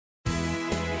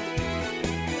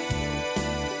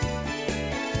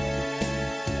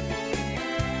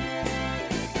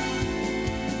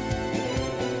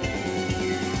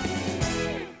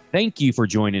Thank you for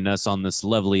joining us on this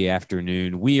lovely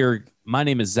afternoon. My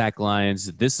name is Zach Lyons.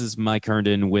 This is Mike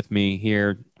Herndon with me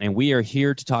here, and we are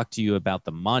here to talk to you about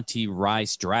the Monty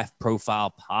Rice Draft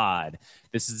Profile Pod.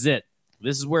 This is it.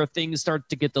 This is where things start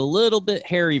to get a little bit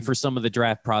hairy for some of the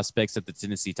draft prospects that the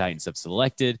Tennessee Titans have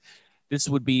selected. This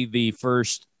would be the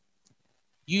first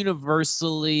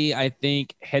universally, I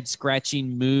think, head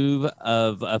scratching move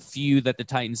of a few that the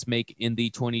Titans make in the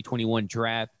 2021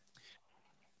 draft.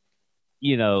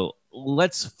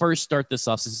 Let's first start this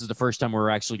off. This is the first time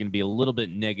we're actually going to be a little bit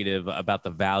negative about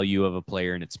the value of a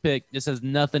player and its pick. This has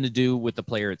nothing to do with the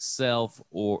player itself,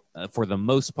 or for the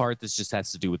most part, this just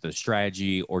has to do with the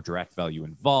strategy or draft value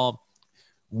involved.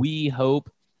 We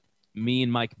hope, me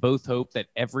and Mike both hope, that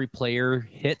every player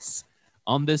hits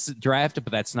on this draft,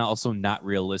 but that's also not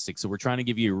realistic. So we're trying to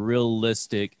give you a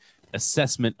realistic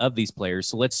assessment of these players.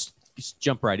 So let's just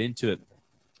jump right into it.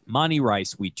 Monty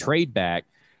Rice, we trade back.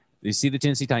 You see the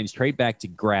Tennessee Titans trade back to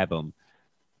grab him.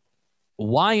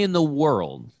 Why in the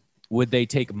world would they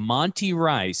take Monty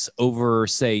Rice over,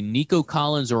 say, Nico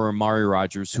Collins or Amari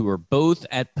Rodgers, who are both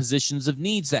at positions of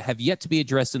needs that have yet to be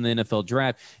addressed in the NFL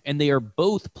draft? And they are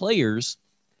both players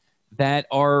that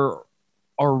are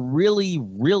really,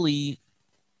 really,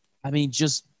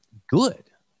 just good.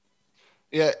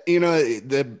 Yeah,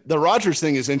 the Rodgers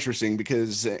thing is interesting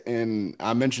because, and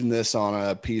I mentioned this on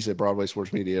a piece at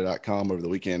BroadwaySportsMedia.com over the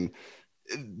weekend.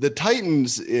 The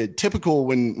Titans, typical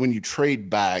when you trade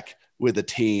back with a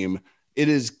team, it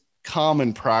is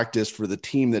common practice for the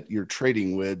team that you're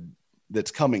trading with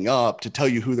that's coming up to tell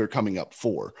you who they're coming up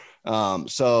for.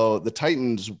 So the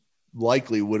Titans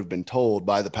likely would have been told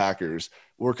by the Packers,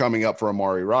 we're coming up for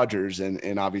Amari Rodgers,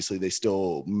 and obviously they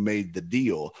still made the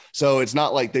deal. So it's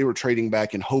not like they were trading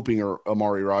back and hoping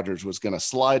Amari Rodgers was going to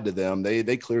slide to them.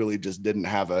 They clearly just didn't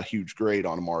have a huge grade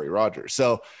on Amari Rodgers.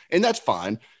 So, and that's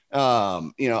fine.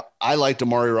 I liked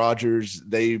Amari Rodgers.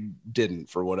 They didn't,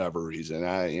 for whatever reason.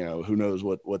 Who knows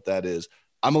what that is.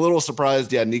 I'm a little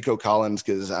surprised. Yeah, Nico Collins,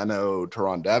 because I know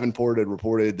Teron Davenport had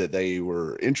reported that they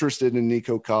were interested in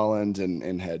Nico Collins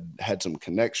and had some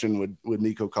connection with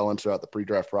Nico Collins throughout the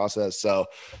pre-draft process. So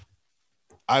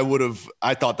I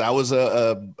thought that was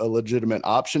a legitimate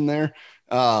option there.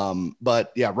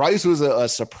 But yeah, Rice was a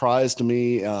surprise to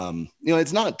me.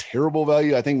 It's not terrible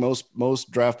value. I think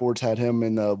most draft boards had him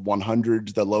in the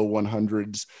 100s, the low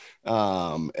 100s,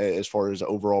 as far as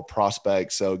overall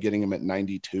prospects. So getting him at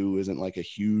 92 isn't like a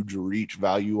huge reach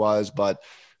value wise, but,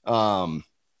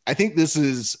 I think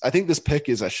this pick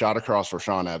is a shot across for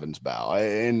Rashaan Evans' bow.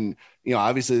 And,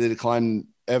 obviously they declined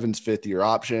Evans' fifth-year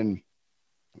option.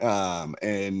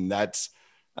 And that's,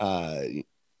 the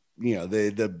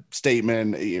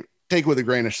statement, take with a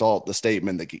grain of salt, the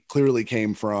statement that clearly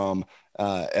came from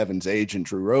Evans' agent,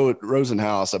 Drew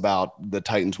Rosenhaus, about the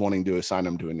Titans wanting to assign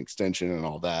him to an extension and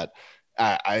all that.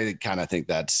 I kind of think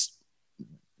that's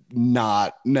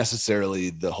not necessarily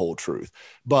the whole truth.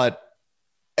 But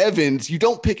Evans, you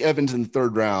don't pick Evans in the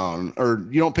third round, or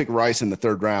you don't pick Rice in the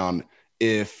third round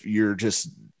if you're just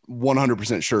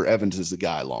 100% sure Evans is the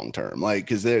guy long term,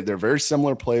 because they're very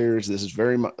similar players. This is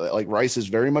very much like Rice is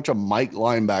very much a Mike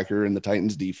linebacker in the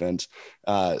Titans defense,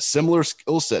 similar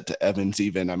skill set to Evans.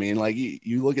 Even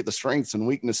you look at the strengths and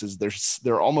weaknesses,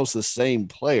 they're almost the same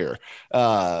player.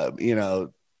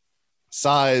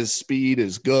 Size, speed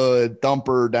is good,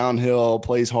 thumper, downhill,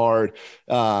 plays hard,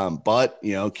 but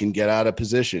can get out of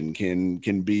position,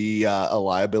 can be a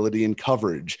liability in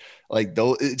coverage.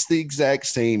 It's the exact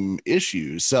same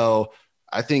issue. So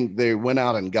I think they went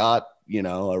out and got a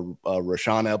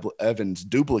Rashaan Evans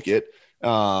duplicate.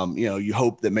 You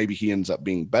hope that maybe he ends up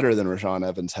being better than Rashaan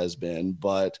Evans has been,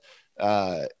 but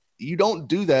you don't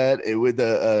do that with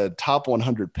a top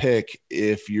 100 pick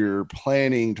if you're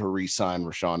planning to re-sign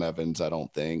Rashaan Evans, I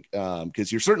don't think,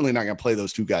 because you're certainly not going to play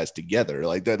those two guys together.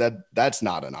 That's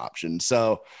not an option.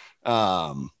 So,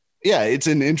 yeah, it's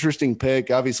an interesting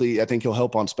pick. Obviously, I think he'll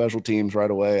help on special teams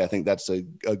right away. I think that's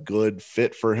a good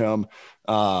fit for him.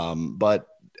 But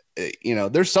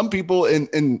there's some people,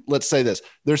 and let's say this,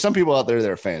 there's some people out there that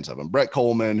are fans of him. Brett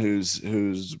Coleman,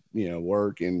 whose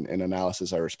work and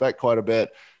analysis I respect quite a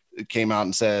bit, came out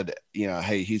and said,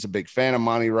 hey, he's a big fan of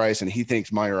Monty Rice, and he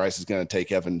thinks Monty Rice is going to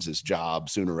take Evans's job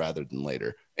sooner rather than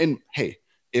later. And hey,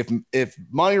 if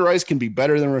Monty Rice can be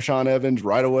better than Rashaan Evans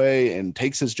right away and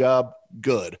takes his job,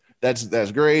 good.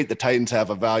 That's great. The Titans have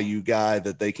a value guy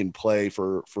that they can play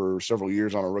for several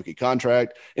years on a rookie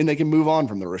contract, and they can move on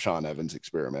from the Rashaan Evans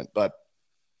experiment. But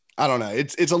I don't know.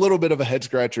 It's a little bit of a head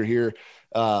scratcher here,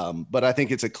 but I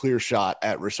think it's a clear shot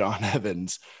at Rashaan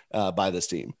Evans by this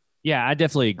team. Yeah, I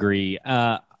definitely agree.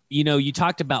 you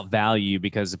talked about value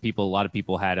because a lot of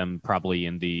people had him probably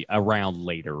in the around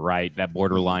later, right? That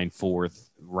borderline fourth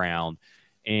round.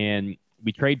 And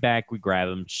we trade back, we grab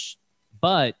him.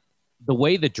 But the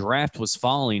way the draft was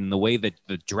falling, the way that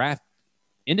the draft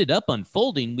ended up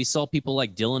unfolding, we saw people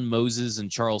like Dylan Moses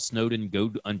and Charles Snowden go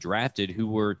undrafted, who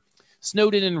were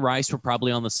Snowden and Rice were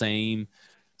probably on the same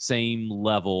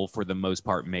level for the most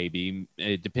part, maybe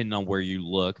depending on where you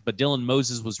look. But Dylan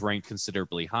Moses was ranked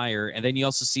considerably higher. And then you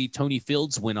also see Tony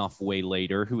Fields went off way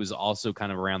later, who was also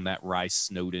kind of around that Rice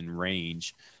Snowden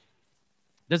range.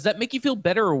 Does that make you feel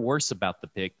better or worse about the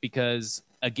pick? Because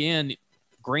again,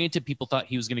 granted, people thought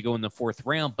he was going to go in the fourth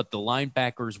round, but the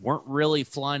linebackers weren't really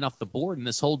flying off the board in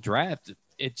this whole draft.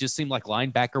 It just seemed like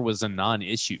linebacker was a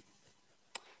non-issue.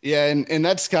 Yeah, and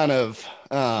that's kind of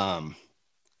the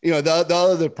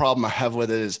other problem I have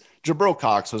with it is Jabril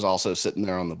Cox was also sitting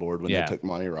there on the board when they took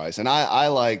Monty Rice. And I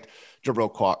liked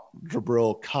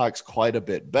Jabril Cox quite a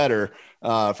bit better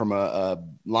from a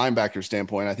linebacker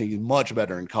standpoint. I think he's much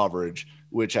better in coverage,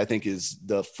 which I think is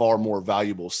the far more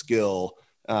valuable skill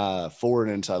for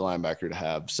an inside linebacker to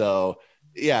have. So,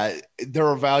 yeah, there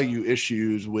are value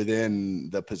issues within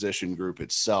the position group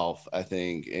itself, I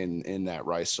think, in that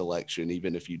Rice selection,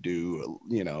 even if you do,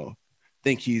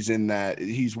 think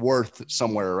he's worth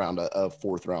somewhere around a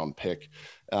fourth round pick.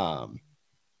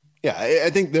 I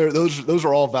think those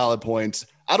are all valid points.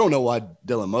 I don't know why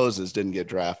Dylan Moses didn't get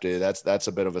drafted. That's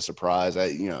a bit of a surprise.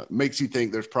 It makes you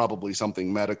think there's probably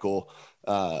something medical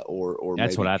or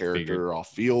that's maybe what character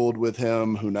off field with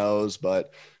him. Who knows?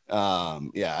 But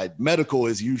medical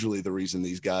is usually the reason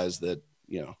these guys that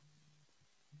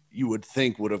you would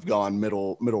think would have gone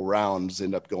middle rounds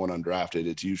end up going undrafted.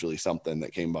 It's usually something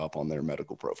that came up on their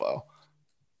medical profile.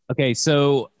 Okay,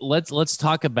 so let's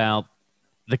talk about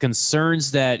the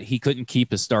concerns that he couldn't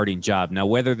keep his starting job. Now,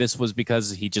 whether this was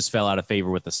because he just fell out of favor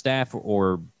with the staff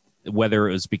or whether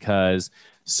it was because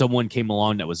someone came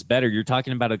along that was better, you're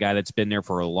talking about a guy that's been there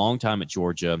for a long time at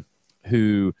Georgia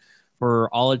who, for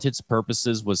all intents and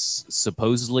purposes, was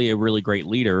supposedly a really great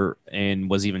leader and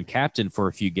was even captain for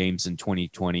a few games in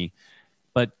 2020,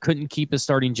 but couldn't keep his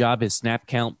starting job. His snap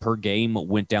count per game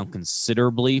went down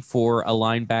considerably for a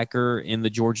linebacker in the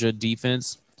Georgia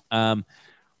defense.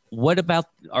 What about,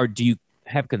 or do you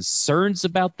have concerns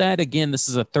about that? Again, this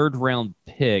is a third round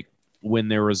pick when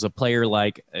there was a player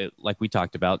like we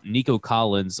talked about, Nico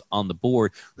Collins on the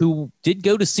board, who did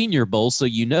go to Senior Bowl. So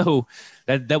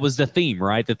that was the theme,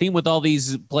 right? The theme with all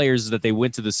these players is that they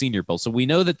went to the Senior Bowl. So we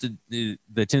know that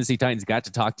the Tennessee Titans got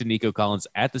to talk to Nico Collins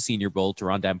at the Senior Bowl.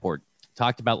 Teron Davenport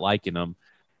talked about liking him.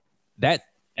 That,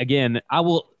 again, I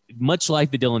will, much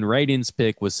like the Dylan Radins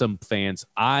pick with some fans,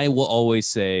 I will always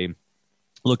say,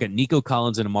 look at Nico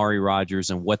Collins and Amari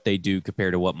Rodgers and what they do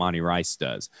compared to what Monty Rice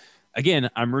does. Again,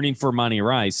 I'm rooting for Monty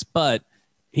Rice, but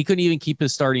he couldn't even keep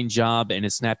his starting job and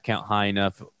his snap count high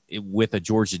enough with a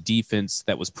Georgia defense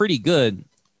that was pretty good.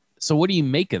 So what do you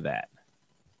make of that?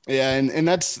 Yeah, and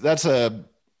that's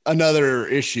another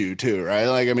issue too, right?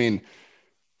 Like, I mean,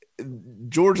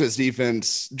 Georgia's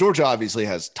defense, Georgia obviously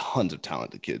has tons of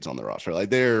talented kids on the roster. Like,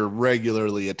 they're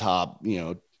regularly a top,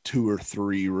 2 or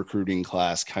 3 recruiting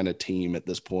class kind of team at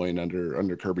this point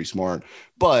under Kirby Smart.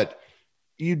 But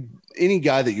any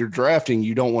guy that you're drafting,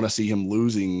 you don't want to see him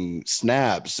losing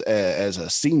snaps as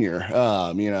a senior,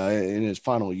 in his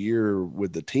final year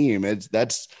with the team.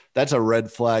 That's a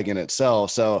red flag in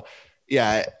itself. So,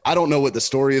 yeah, I don't know what the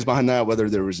story is behind that, whether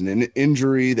there was an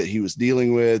injury that he was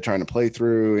dealing with, trying to play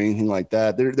through, anything like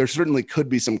that. There certainly could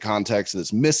be some context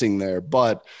that's missing there,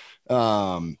 but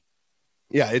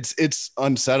it's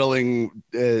unsettling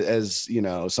as,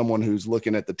 someone who's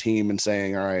looking at the team and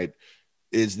saying, all right,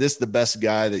 is this the best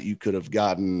guy that you could have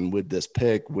gotten with this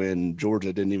pick when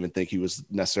Georgia didn't even think he was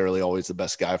necessarily always the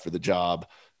best guy for the job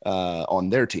on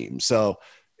their team? So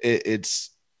it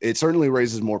certainly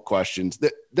raises more questions.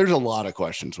 There's a lot of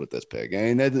questions with this pick.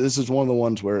 I mean, this is one of the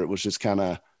ones where it was just kind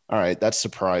of, all right, that's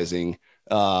surprising.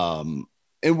 And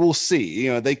we'll see,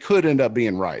 they could end up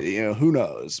being right, who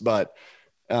knows, but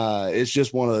it's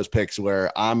just one of those picks where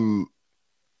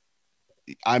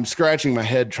I'm scratching my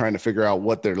head trying to figure out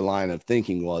what their line of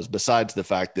thinking was, besides the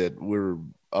fact that we're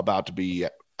about to be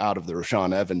out of the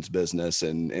Rashaan Evans business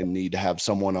and need to have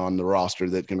someone on the roster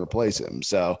that can replace him.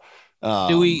 So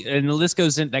and this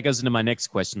goes into my next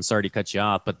question. Sorry to cut you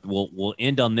off, but we'll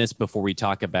end on this before we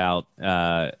talk about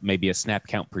maybe a snap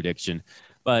count prediction.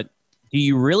 But do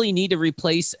you really need to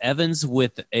replace Evans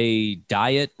with a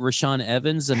diet Rashaan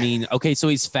Evans? I mean, okay, so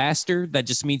he's faster. That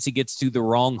just means he gets to the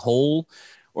wrong hole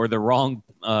or the wrong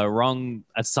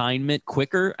assignment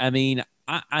quicker. I mean,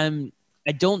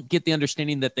 I don't get the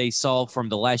understanding that they saw from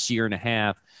the last year and a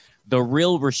half the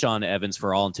real Rashaan Evans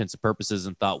for all intents and purposes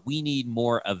and thought we need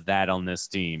more of that on this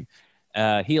team.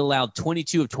 He allowed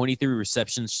 22 of 23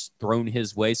 receptions thrown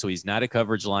his way, so he's not a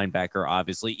coverage linebacker,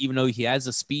 obviously, even though he has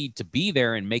the speed to be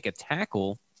there and make a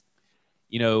tackle.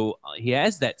 He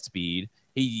has that speed.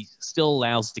 He still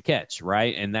allows to catch,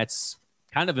 right? And that's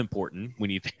kind of important when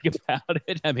you think about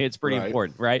it. I mean, it's pretty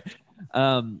important, right?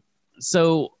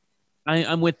 So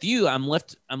I'm with you. I'm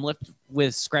left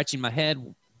with scratching my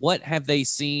head. What have they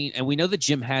seen? And we know that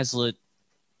Jim Haslett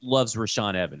loves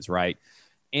Rashaan Evans, right?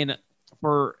 And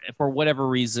for whatever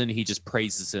reason, he just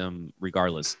praises him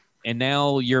regardless. And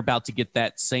now you're about to get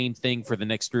that same thing for the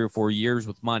next 3 or 4 years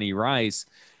with Monty Rice.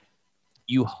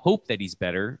 You hope that he's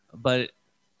better, but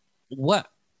what?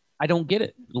 I don't get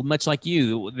it. Much like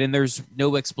you, then there's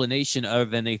no explanation other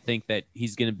than they think that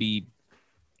he's going to be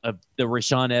the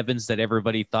Rashaan Evans that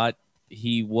everybody thought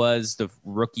he was the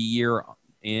rookie year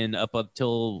and up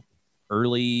until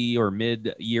early or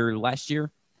mid-year last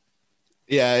year.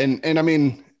 Yeah, and I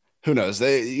mean, who knows?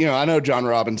 I know John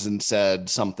Robinson said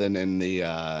something in the,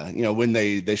 when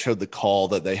they showed the call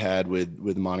that they had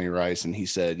with Monty Rice, and he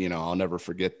said, I'll never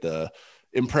forget the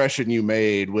impression you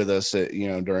made with us at,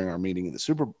 during our meeting in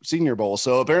the Senior Bowl.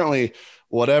 So apparently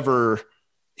whatever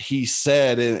he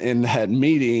said in that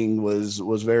meeting was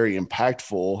very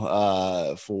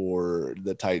impactful for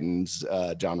the Titans,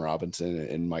 John Robinson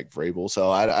and Mike Vrabel. So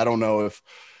I don't know if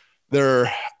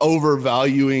they're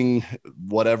overvaluing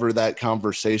whatever that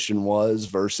conversation was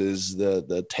versus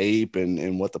the tape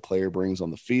and what the player brings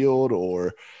on the field,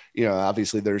 or,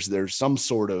 obviously there's some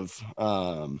sort of,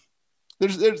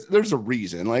 there's a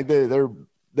reason, like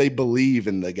they believe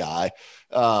in the guy.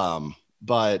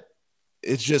 But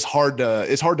it's just hard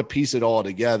to piece it all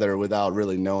together without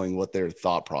really knowing what their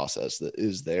thought process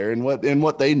is there and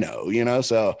what they know,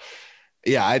 so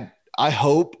yeah, I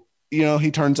hope,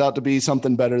 he turns out to be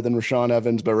something better than Rashaan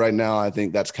Evans, but right now I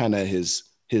think that's kind of his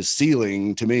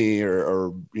ceiling to me, or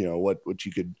what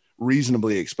you could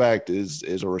reasonably expect is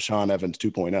a Rashaan Evans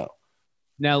 2.0.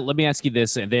 Now let me ask you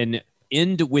this, and then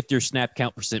end with your snap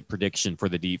count % prediction for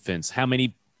the defense.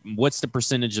 What's the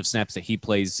percentage of snaps that he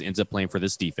ends up playing for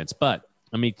this defense? But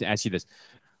let me ask you this.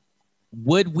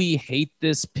 Would we hate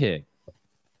this pick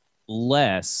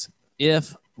less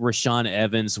if Rashaan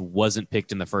Evans wasn't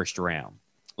picked in the first round?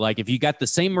 Like if you got the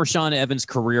same Rashaan Evans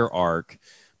career arc,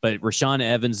 but Rashaan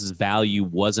Evans' value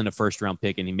wasn't a first round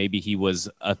pick and maybe he was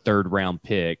a third round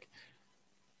pick,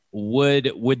 would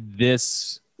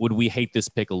we hate this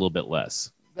pick a little bit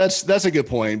less? That's a good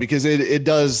point, because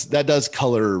that does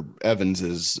color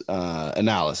Evans's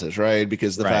analysis, right?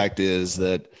 Because the fact is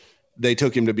that they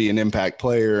took him to be an impact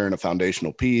player and a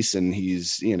foundational piece, and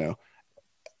he's and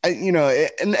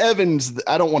Evans,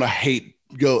 I don't want to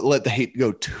let the hate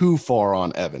go too far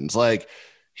on Evans. Like,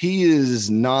 he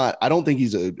is not. I don't think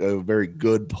he's a very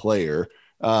good player.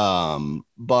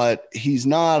 But he's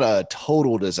not a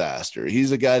total disaster.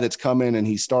 He's a guy that's come in and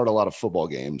he started a lot of football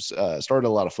games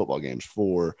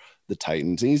for the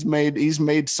Titans. He's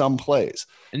made some plays.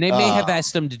 And they may have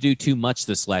asked him to do too much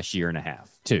this last year and a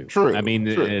half too. True. I mean,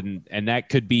 true. And that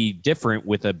could be different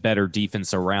with a better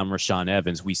defense around Rashaan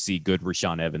Evans. We see good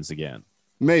Rashaan Evans again.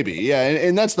 Maybe. Yeah.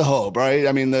 And that's the hope, right?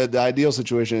 I mean, the ideal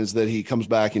situation is that he comes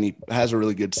back and he has a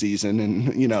really good season,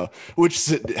 and, which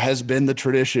has been the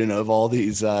tradition of all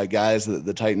these guys that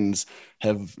the Titans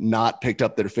have not picked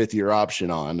up their 5th-year option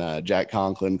on. Jack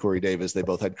Conklin, Corey Davis, they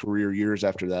both had career years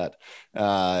after that.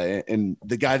 And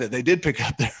the guy that they did pick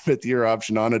up their 5th-year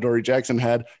option on, Adoree Jackson,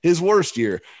 had his worst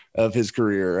year of his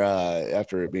career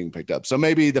after it being picked up. So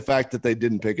maybe the fact that they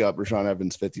didn't pick up Rashaan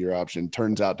Evans' 5th-year option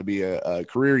turns out to be a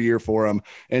career year for him.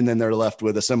 And then they're left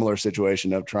with a similar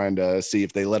situation of trying to see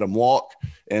if they let him walk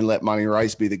and let Monty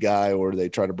Rice be the guy, or they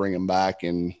try to bring him back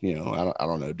and, I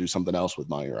don't know, do something else with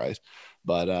Monty Rice.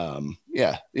 But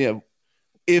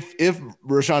if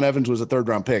Rashaan Evans was a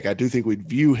 3rd-round pick, I do think we'd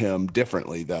view him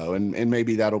differently, though. And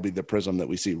maybe that'll be the prism that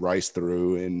we see Rice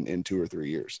through in 2 or 3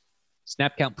 years.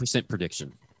 Snap count %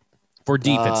 prediction for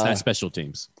defense, not special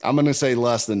teams. I'm going to say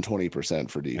less than 20%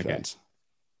 for defense. Okay.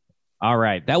 All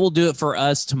right. That will do it for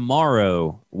us.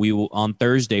 Tomorrow, on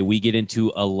Thursday, we get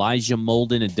into Elijah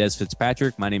Molden and Des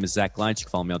Fitzpatrick. My name is Zach Lyons. You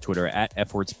can follow me on Twitter at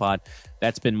FWordsPod.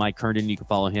 That's been Mike Herndon. You can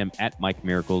follow him at Mike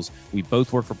Miracles. We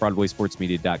both work for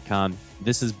BroadwaySportsMedia.com.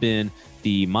 This has been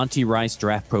the Monty Rice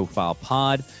Draft Profile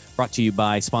Pod,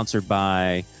 sponsored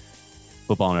by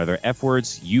Football and Other F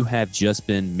Words. You have just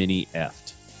been mini effed.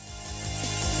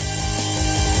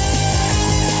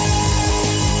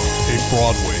 A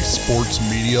Broadway Sports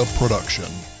Media production.